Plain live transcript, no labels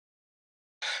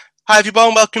Hi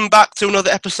everyone, welcome back to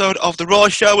another episode of The Raw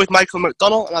Show with Michael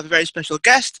McDonald, and I have a very special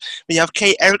guest. We have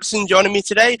Kate Erickson joining me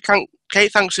today.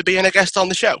 Kate, thanks for being a guest on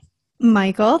the show.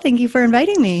 Michael, thank you for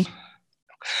inviting me.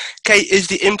 Kate is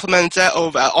the implementer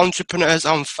of Entrepreneurs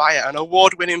on Fire, an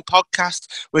award-winning podcast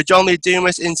where John Lee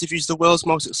Dumas interviews the world's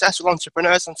most successful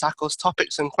entrepreneurs and tackles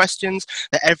topics and questions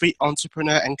that every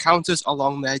entrepreneur encounters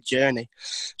along their journey.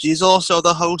 She is also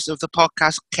the host of the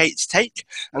podcast Kate's Take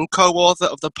and co-author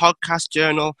of the podcast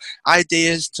journal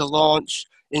Ideas to Launch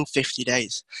in 50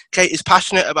 Days. Kate is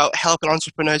passionate about helping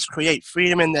entrepreneurs create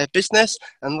freedom in their business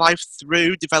and life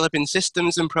through developing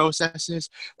systems and processes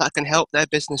that can help their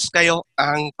business scale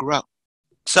and grow.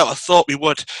 So I thought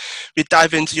we'd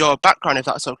dive into your background, if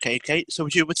that's okay, Kate. So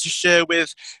would you were to share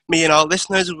with me and our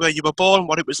listeners where you were born,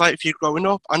 what it was like for you growing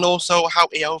up, and also how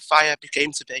EO Fire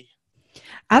became to be?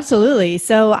 Absolutely.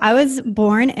 So I was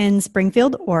born in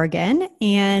Springfield, Oregon,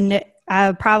 and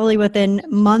probably within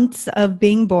months of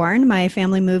being born, my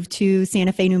family moved to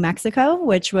Santa Fe, New Mexico,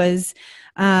 which was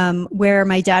where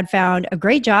my dad found a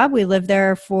great job. We lived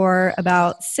there for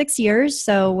about 6 years.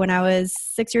 So when I was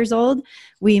 6 years old,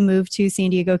 we moved to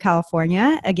San Diego,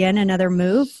 California. Again, another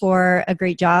move for a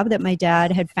great job that my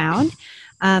dad had found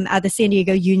at the San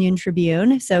Diego Union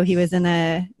Tribune. So he was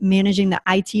managing the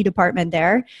IT department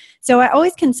there. So I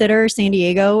always consider San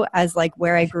Diego as like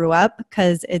where I grew up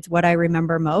because it's what I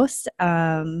remember most.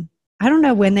 I don't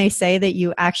know when they say that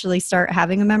you actually start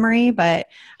having a memory, but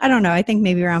I don't know. I think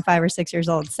maybe around 5 or 6 years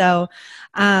old. So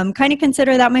kind of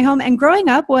consider that my home. And growing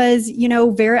up was,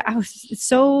 I was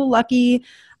so lucky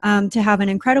to have an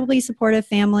incredibly supportive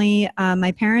family.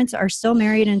 My parents are still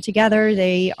married and together.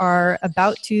 They are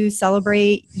about to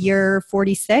celebrate year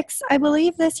 46, I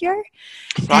believe, this year.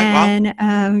 Right,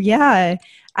 and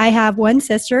I have one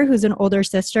sister who's an older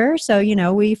sister. So,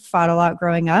 we fought a lot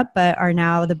growing up, but are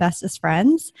now the bestest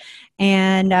friends.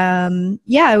 And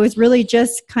it was really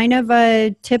just kind of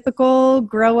a typical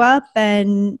grow up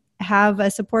and have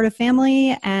a supportive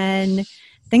family, and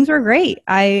things were great.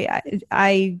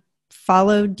 I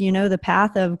followed, the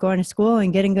path of going to school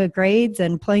and getting good grades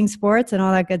and playing sports and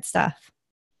all that good stuff.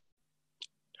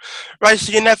 Right,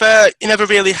 so you never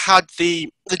really had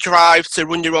the drive to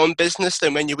run your own business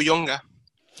then when you were younger?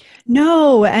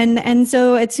 No. And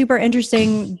so it's super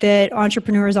interesting that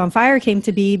Entrepreneurs on Fire came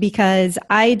to be because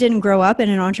I didn't grow up in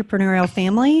an entrepreneurial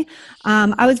family.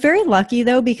 I was very lucky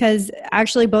though, because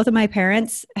actually both of my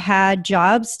parents had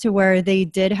jobs to where they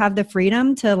did have the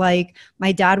freedom to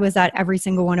my dad was at every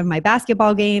single one of my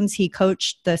basketball games. He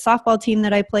coached the softball team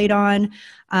that I played on.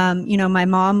 My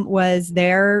mom was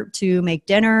there to make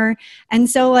dinner. And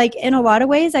so in a lot of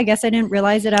ways, I guess I didn't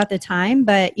realize it at the time,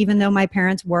 but even though my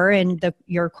parents were in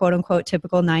your quote unquote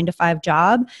typical 9-to-5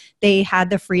 job, they had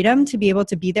the freedom to be able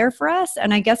to be there for us.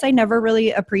 And I guess I never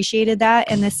really appreciated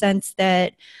that in the sense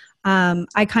that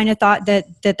I kind of thought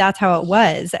that's how it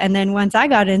was. And then once I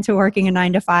got into working a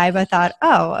 9-to-5, I thought,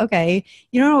 oh, okay,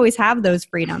 you don't always have those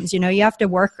freedoms. You have to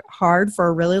work hard for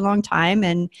a really long time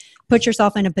and put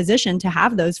yourself in a position to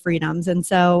have those freedoms. And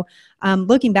so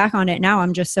looking back on it now,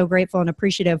 I'm just so grateful and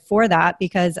appreciative for that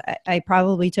because I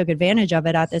probably took advantage of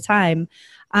it at the time.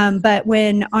 But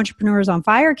when Entrepreneurs on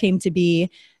Fire came to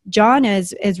be, John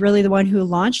is really the one who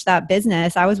launched that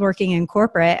business. I was working in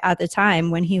corporate at the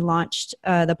time when he launched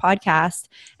the podcast,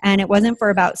 and it wasn't for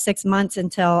about 6 months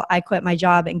until I quit my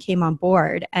job and came on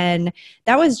board. And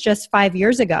that was just 5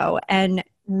 years ago. And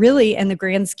really, in the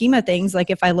grand scheme of things,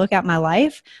 if I look at my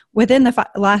life, within the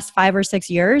last 5 or 6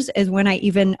 years is when I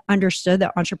even understood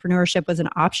that entrepreneurship was an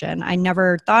option. I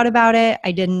never thought about it.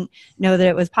 I didn't know that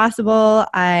it was possible.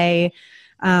 I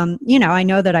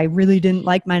know that I really didn't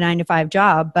like my 9-to-5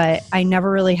 job, but I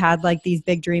never really had these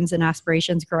big dreams and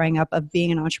aspirations growing up of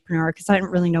being an entrepreneur because I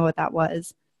didn't really know what that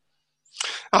was.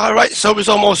 All right. So it was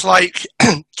almost like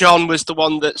John was the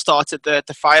one that started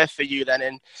the fire for you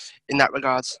then in that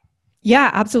regards.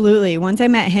 Yeah, absolutely. Once I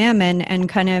met him and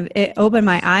kind of it opened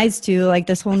my eyes to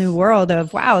this whole new world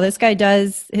of, wow, this guy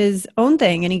does his own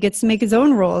thing and he gets to make his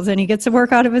own rules and he gets to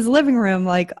work out of his living room.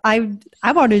 I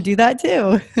want to do that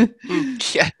too.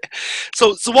 Yeah.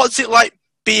 So what's it like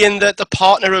being the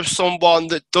partner of someone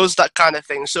that does that kind of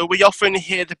thing? So we often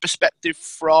hear the perspective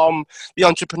from the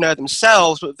entrepreneur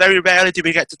themselves, but very rarely do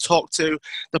we get to talk to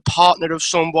the partner of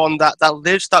someone that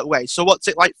lives that way. So what's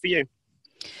it like for you?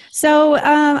 So,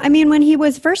 when he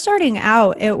was first starting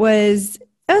out, it was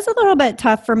a little bit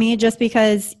tough for me just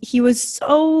because he was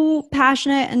so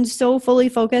passionate and so fully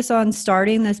focused on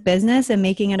starting this business and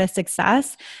making it a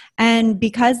success. And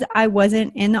because I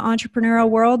wasn't in the entrepreneurial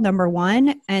world, number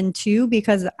one, and two,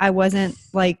 because I wasn't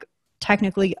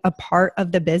technically a part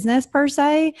of the business per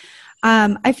se,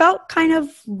 I felt kind of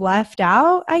left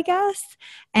out, I guess.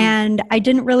 Mm. And I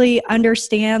didn't really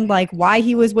understand like why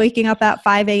he was waking up at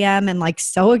 5 a.m. and like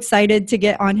so excited to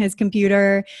get on his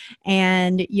computer.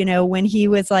 And, you know, when he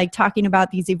was like talking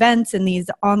about these events and these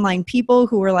online people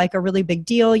who were like a really big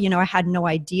deal, you know, I had no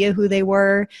idea who they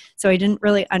were. So I didn't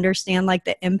really understand like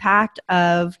the impact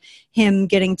of him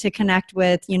getting to connect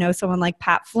with, you know, someone like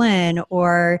Pat Flynn,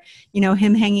 or, you know,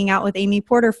 him hanging out with Amy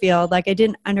Porterfield. Like I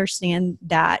didn't understand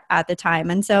that at the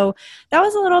time. And so that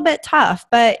was a little bit tough,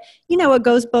 but you know, it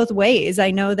goes both ways.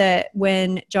 I know that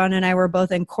when John and I were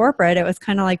both in corporate, it was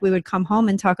kind of like we would come home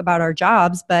and talk about our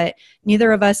jobs, but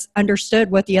neither of us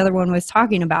understood what the other one was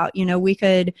talking about. You know, we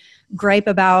could gripe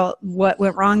about what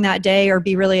went wrong that day or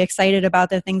be really excited about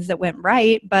the things that went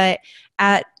right, but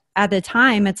at the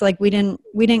time, it's like we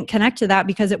didn't connect to that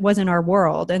because it wasn't our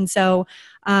world. And so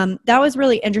that was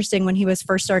really interesting when he was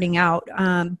first starting out.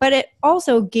 But it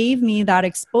also gave me that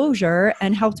exposure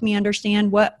and helped me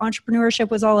understand what entrepreneurship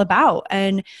was all about.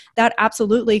 And that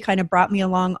absolutely kind of brought me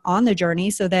along on the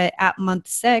journey, so that at month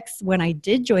 6, when I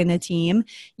did join the team,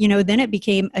 you know, then it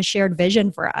became a shared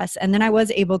vision for us. And then I was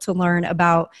able to learn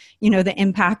about, you know, the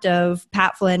impact of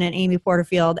Pat Flynn and Amy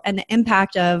Porterfield, and the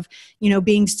impact of, you know,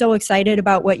 being so excited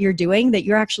about what you're doing that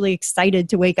you're actually excited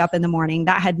to wake up in the morning.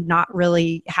 That had not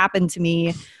really happened to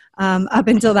me up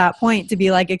until that point, to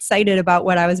be like excited about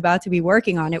what I was about to be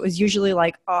working on. It was usually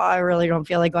like, oh, I really don't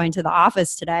feel like going to the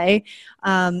office today.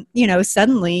 You know,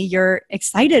 suddenly you're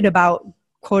excited about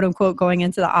quote unquote going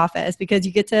into the office because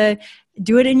you get to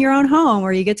do it in your own home,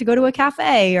 or you get to go to a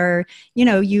cafe, or, you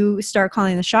know, you start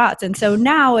calling the shots. And so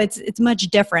now it's much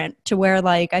different, to where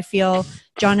like I feel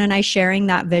John and I sharing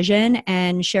that vision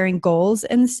and sharing goals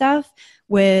and stuff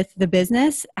with the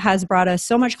business has brought us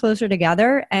so much closer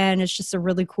together. And it's just a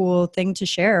really cool thing to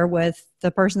share with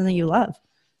the person that you love.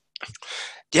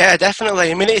 Yeah,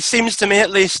 definitely. I mean, it seems to me at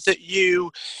least that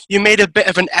you made a bit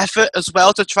of an effort as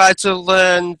well to try to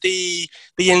learn the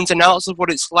ins and outs of what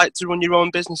it's like to run your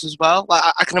own business as well. Like,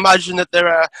 I can imagine that there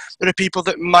are people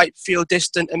that might feel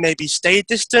distant and maybe stay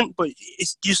distant, but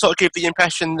you sort of give the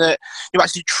impression that you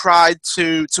actually tried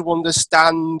to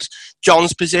understand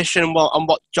John's position and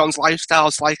what John's lifestyle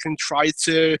is like, and try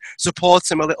to support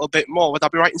him a little bit more. Would I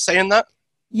be right in saying that?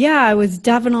 Yeah, I was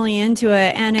definitely into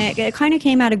it. And it kind of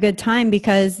came at a good time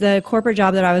because the corporate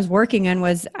job that I was working in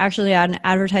was actually at an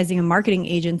advertising and marketing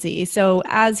agency. So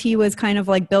as he was kind of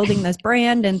like building this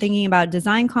brand and thinking about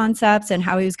design concepts and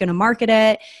how he was going to market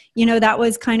it, you know, that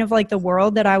was kind of like the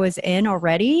world that I was in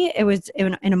already. It was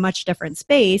in a much different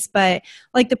space, but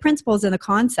like the principles and the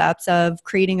concepts of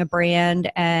creating a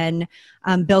brand and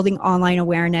building online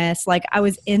awareness, like I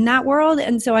was in that world.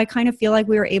 And so I kind of feel like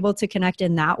we were able to connect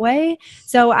in that way.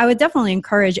 So I would definitely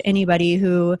encourage anybody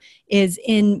who is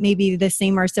in maybe the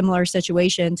same or similar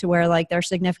situation, to where like their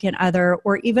significant other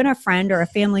or even a friend or a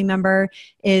family member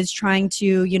is trying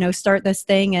to, you know, start this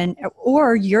thing, and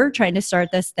or you're trying to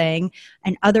start this thing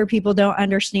and other people don't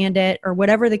understand it, or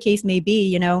whatever the case may be,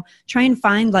 you know, try and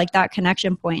find like that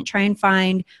connection point, try and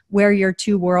find where your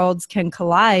two worlds can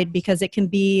collide, because it can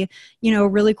be, you know, a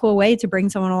really cool way to bring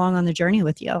someone along on the journey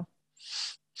with you.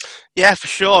 Yeah, for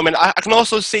sure. I mean, I can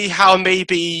also see how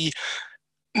maybe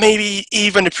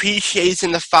even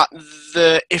appreciating the fact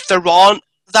that if there aren't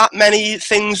that many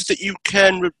things that you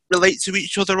can relate to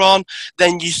each other on,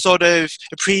 then you sort of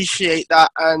appreciate that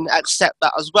and accept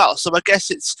that as well. So I guess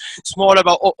it's more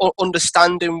about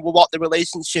understanding what the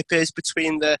relationship is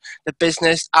between the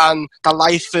business and the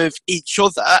life of each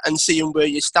other, and seeing where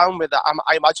you stand with that.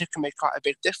 I imagine it can make quite a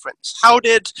big difference. How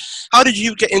did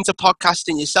you get into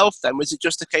podcasting yourself then? Was it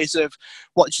just a case of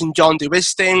watching John do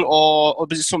his thing, or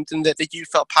was it something that you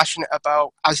felt passionate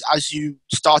about as you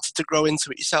started to grow into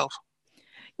it yourself?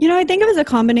 You know, I think it was a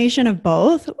combination of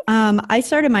both. I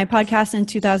started my podcast in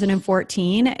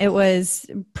 2014. It was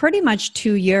pretty much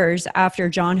 2 years after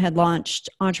John had launched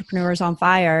Entrepreneurs on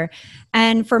Fire.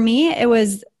 And for me, it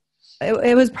was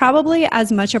probably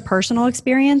as much a personal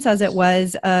experience as it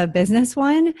was a business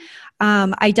one.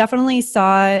 I definitely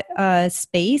saw a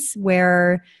space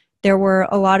where there were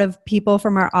a lot of people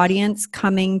from our audience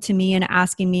coming to me and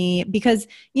asking me, because,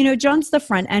 you know, John's the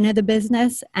front end of the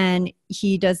business and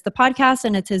he does the podcast,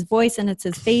 and it's his voice and it's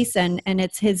his face and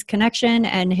it's his connection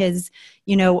and his,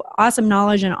 you know, awesome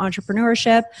knowledge and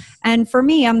entrepreneurship. And for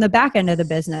me, I'm the back end of the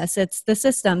business. It's the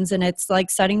systems, and it's like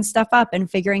setting stuff up and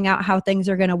figuring out how things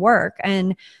are going to work.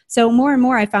 And so more and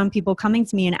more, I found people coming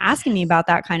to me and asking me about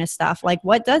that kind of stuff. Like,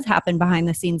 what does happen behind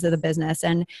the scenes of the business?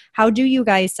 And how do you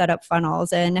guys set up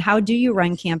funnels? And how do you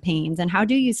run campaigns? And how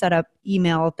do you set up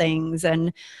email things?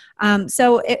 And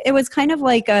So it was kind of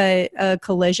like a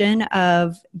collision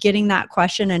of getting that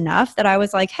question enough that I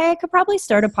was like, hey, I could probably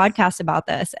start a podcast about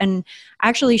this and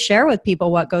actually share with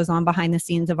people what goes on behind the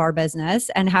scenes of our business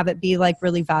and have it be like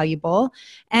really valuable.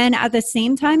 And at the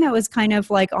same time, it was kind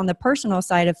of like on the personal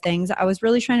side of things, I was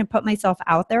really trying to put myself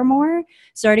out there more.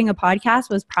 Starting a podcast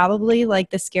was probably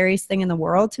like the scariest thing in the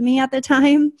world to me at the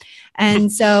time.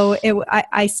 And so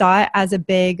I saw it as a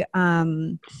big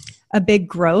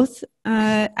growth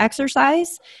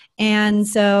exercise. And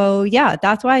so, yeah,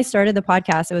 that's why I started the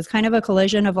podcast. It was kind of a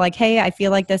collision of like, hey, I feel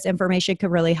like this information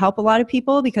could really help a lot of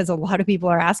people because a lot of people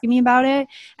are asking me about it.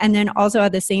 And then also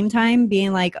at the same time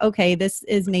being like, okay, this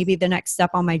is maybe the next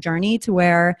step on my journey to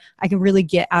where I can really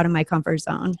get out of my comfort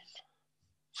zone.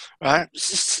 Right.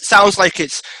 Sounds like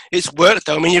it's worked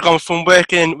though. I mean, you're going from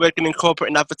working in corporate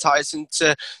and advertising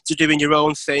to doing your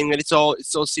own thing, and it's all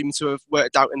seemed to have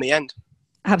worked out in the end.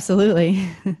 Absolutely.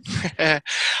 All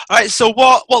right. So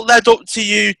what led up to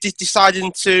you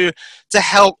deciding to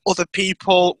help other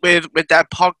people with their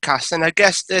podcast? And I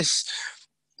guess this,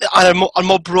 on a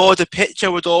more broader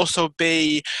picture, would also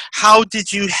be, how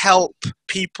did you help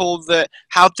people that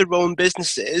have their own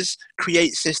businesses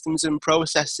create systems and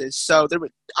processes? So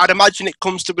I'd imagine it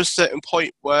comes to a certain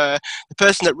point where the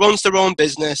person that runs their own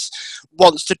business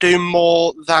wants to do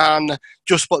more than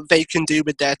just what they can do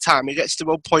with their time. It gets to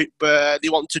a point where they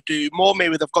want to do more.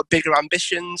 Maybe they've got bigger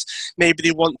ambitions. Maybe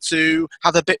they want to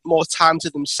have a bit more time to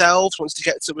themselves once they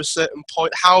get to a certain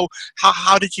point. How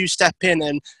did you step in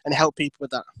and help people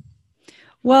with that?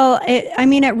 Well,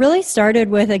 it really started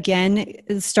with, again,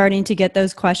 starting to get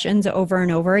those questions over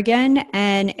and over again.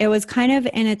 And it was kind of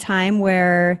in a time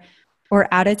where,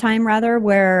 or at a time rather,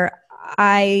 where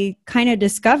I kind of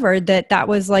discovered that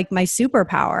was like my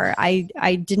superpower.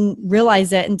 I didn't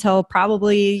realize it until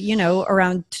probably,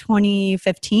 around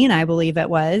 2015, I believe it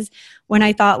was, when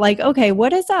I thought like, okay,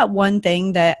 what is that one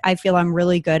thing that I feel I'm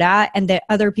really good at and that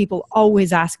other people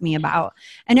always ask me about?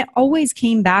 And it always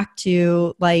came back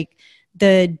to like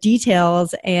the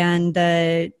details and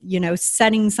the,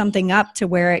 setting something up to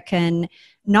where it can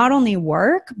not only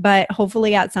work, but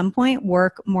hopefully at some point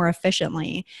work more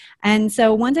efficiently. And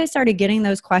so once I started getting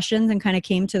those questions and kind of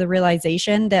came to the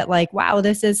realization that like, wow,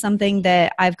 this is something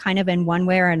that I've kind of in one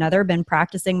way or another been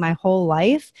practicing my whole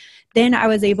life, then I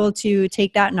was able to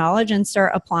take that knowledge and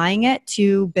start applying it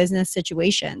to business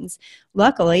situations.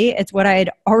 Luckily, it's what I had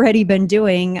already been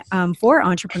doing for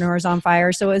Entrepreneurs on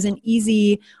Fire. So it was an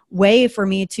easy way for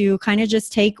me to kind of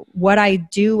just take what I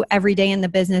do every day in the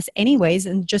business anyways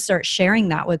and just start sharing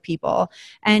that with people.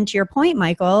 And to your point,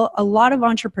 Michael, a lot of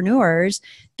entrepreneurs,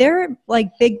 they're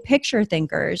like big picture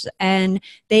thinkers and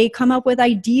they come up with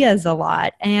ideas a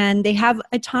lot and they have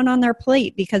a ton on their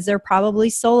plate because they're probably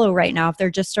solo right now. If they're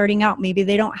just starting out, maybe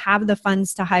they don't have the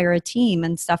funds to hire a team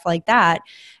and stuff like that.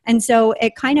 And so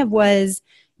it kind of was,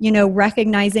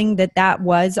 recognizing that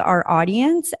was our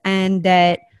audience and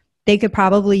that they could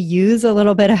probably use a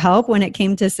little bit of help when it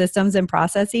came to systems and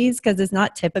processes because it's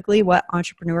not typically what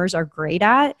entrepreneurs are great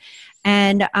at.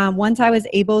 And once I was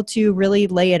able to really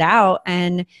lay it out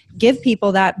and give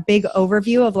people that big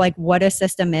overview of like what a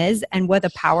system is and what the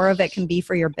power of it can be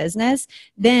for your business,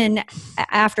 then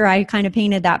after I kind of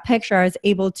painted that picture, I was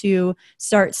able to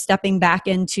start stepping back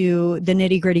into the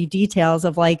nitty-gritty details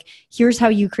of like, here's how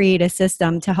you create a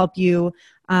system to help you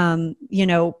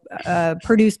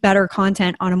produce better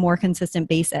content on a more consistent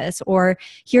basis. Or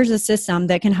here's a system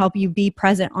that can help you be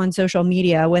present on social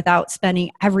media without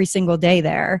spending every single day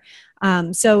there.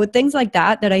 So things like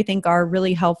that I think are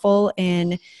really helpful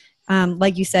in,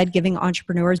 like you said, giving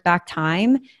entrepreneurs back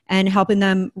time and helping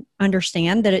them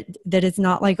understand that it's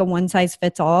not like a one size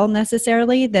fits all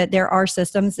necessarily, that there are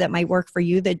systems that might work for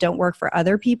you that don't work for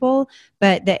other people,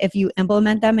 but that if you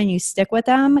implement them and you stick with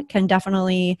them can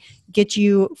definitely get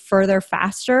you further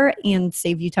faster and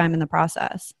save you time in the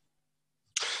process.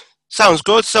 Sounds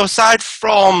good. So aside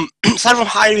from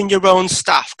hiring your own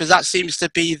staff, because that seems to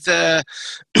be I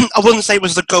wouldn't say it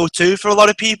was the go-to for a lot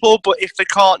of people, but if they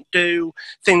can't do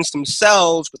things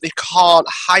themselves, but they can't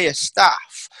hire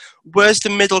staff, where's the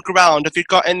middle ground? Have you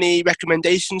got any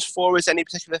recommendations for us? Any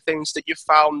particular things that you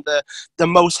found the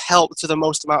most help to the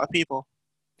most amount of people?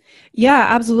 Yeah,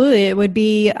 absolutely. It would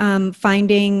be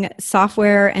finding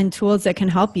software and tools that can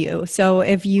help you. So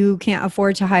if you can't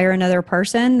afford to hire another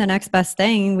person, the next best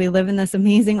thing, we live in this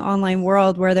amazing online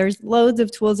world where there's loads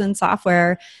of tools and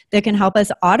software that can help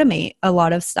us automate a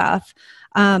lot of stuff.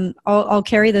 I'll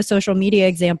carry the social media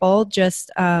example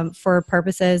just for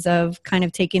purposes of kind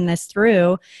of taking this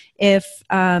through. If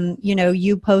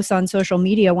you post on social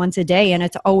media once a day and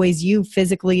it's always you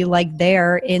physically like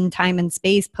there in time and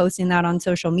space posting that on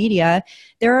social media,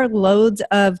 there are loads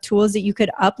of tools that you could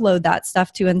upload that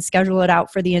stuff to and schedule it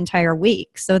out for the entire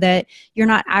week so that you're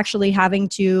not actually having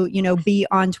to be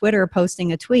on Twitter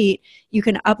posting a tweet. You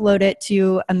can upload it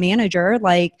to a manager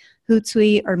like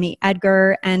Hootsuite or Meet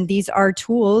Edgar, and these are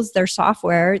tools, they're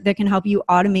software that can help you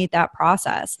automate that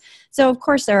process. So of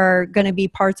course there are going to be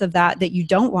parts of that you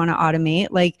don't want to automate.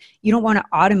 Like you don't want to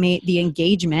automate the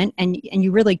engagement, and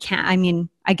you really can't. I mean,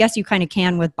 I guess you kind of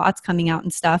can with bots coming out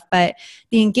and stuff, but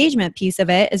the engagement piece of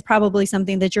it is probably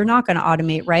something that you're not going to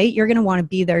automate, right? You're going to want to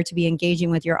be there to be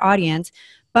engaging with your audience.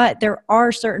 But there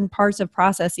are certain parts of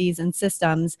processes and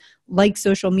systems like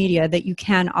social media that you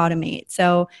can automate.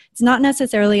 So it's not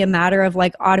necessarily a matter of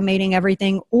like automating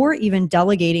everything or even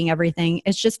delegating everything.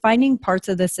 It's just finding parts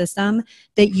of the system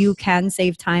that you can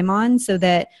save time on so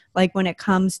that like when it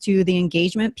comes to the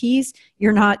engagement piece,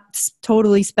 you're not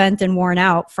totally spent and worn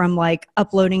out from like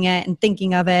uploading it and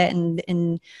thinking of it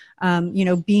and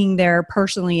being there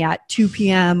personally at 2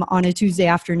 p.m. on a Tuesday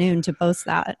afternoon to post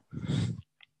that.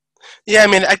 Yeah, I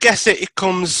mean, I guess it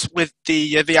comes with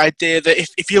the idea that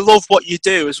if you love what you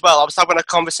do as well. I was having a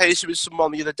conversation with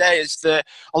someone the other day, is that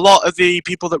a lot of the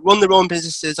people that run their own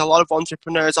businesses, a lot of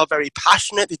entrepreneurs are very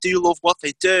passionate. They do love what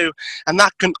they do, and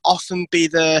that can often be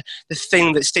the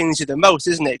thing that stings you the most,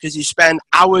 isn't it? Because you spend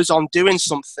hours on doing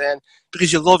something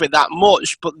because you love it that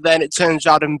much, but then it turns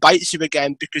out and bites you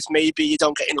again because maybe you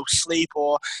don't get enough sleep,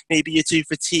 or maybe you're too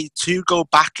fatigued to go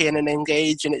back in and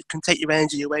engage, and it can take your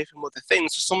energy away from other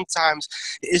things. So sometimes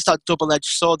it is that double-edged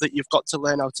sword that you've got to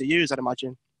learn how to use, I'd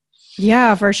imagine.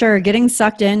 Yeah, for sure. Getting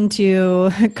sucked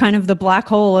into kind of the black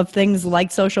hole of things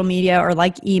like social media or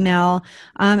like email,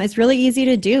 it's really easy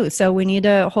to do. So we need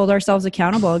to hold ourselves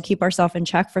accountable and keep ourselves in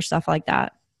check for stuff like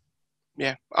that.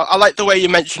 Yeah, I like the way you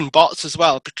mentioned bots as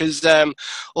well, because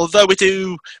although we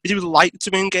do like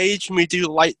to engage, and we do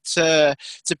like to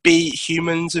be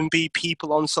humans and be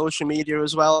people on social media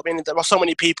as well. I mean, there are so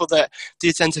many people that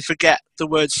do tend to forget the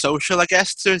word social, I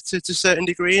guess, to certain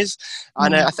degrees.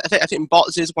 And I think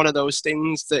bots is one of those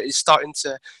things that is starting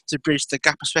to bridge the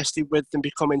gap, especially with them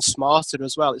becoming smarter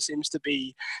as well. It seems to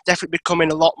be definitely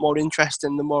becoming a lot more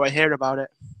interesting the more I hear about it.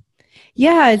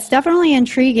 Yeah, it's definitely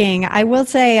intriguing. I will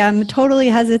say I'm totally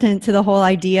hesitant to the whole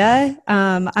idea.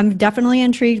 I'm definitely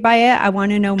intrigued by it. I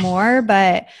want to know more,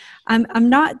 but I'm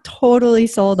not totally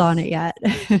sold on it yet.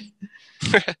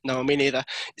 No, me neither.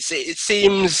 It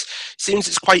seems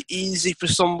it's quite easy for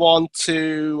someone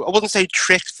to, I wouldn't say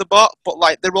trick the bot, but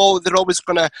like they're always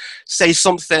gonna say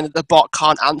something that the bot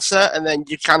can't answer, and then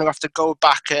you kind of have to go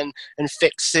back and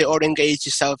fix it or engage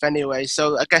yourself anyway.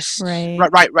 So I guess Right.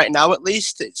 right now at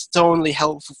least it's only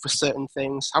helpful for certain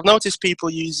things. I've noticed people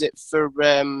use it for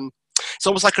it's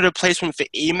almost like a replacement for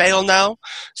email now.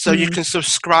 So you Mm, can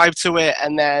subscribe to it,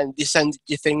 and then you send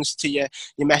your things to your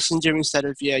messenger instead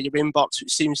of your inbox,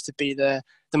 which seems to be the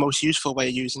most useful way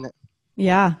of using it.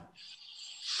 yeah.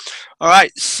 All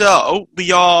right, so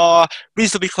we are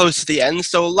reasonably close to the end.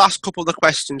 So last couple of the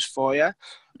questions for you.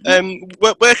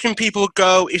 Where can people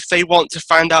go if they want to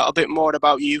find out a bit more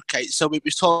about you, Kate? So we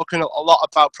were talking a lot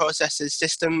about processes,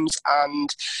 systems, and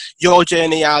your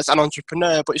journey as an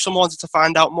entrepreneur. But if someone wanted to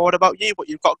find out more about you, what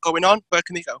you've got going on, where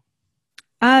can they go?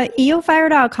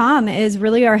 EOFire.com is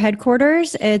really our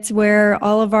headquarters. It's where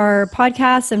all of our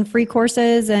podcasts and free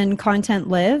courses and content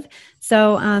live.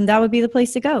 So that would be the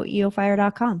place to go,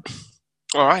 EOFire.com.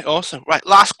 All right, awesome. Right,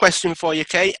 last question for you,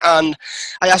 Kate. And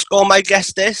I ask all my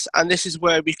guests this, and this is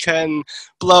where we can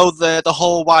blow the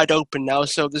hole wide open now.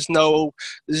 So there's no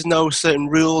certain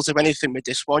rules or anything with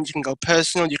this one. You can go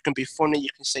personal, you can be funny, you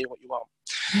can say what you want.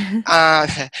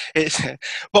 And it's,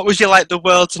 what would you like the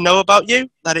world to know about you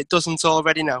that it doesn't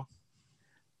already know?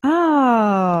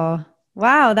 Oh,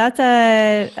 wow. That's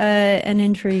an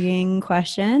intriguing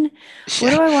question.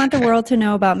 What Yeah. do I want the world to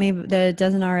know about me that it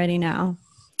doesn't already know?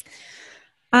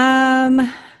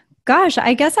 Um, Gosh,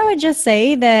 I guess I would just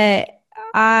say that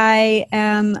I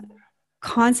am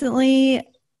constantly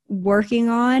working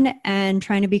on and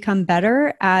trying to become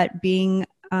better at being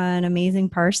an amazing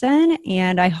person.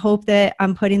 And I hope that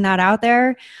I'm putting that out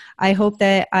there. I hope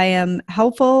that I am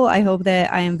helpful. I hope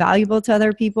that I am valuable to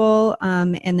other people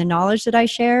in the knowledge that I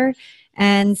share.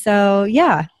 And so,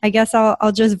 yeah, I guess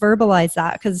I'll just verbalize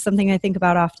that because it's something I think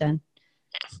about often.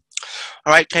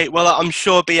 All right, Kate. Well, I'm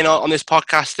sure being on this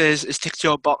podcast is ticked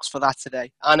your box for that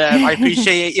today, and I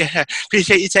appreciate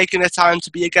you taking the time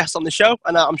to be a guest on the show,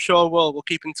 and I'm sure we'll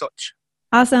keep in touch.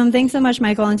 Awesome. Thanks so much,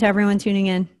 Michael, and to everyone tuning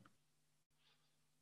in.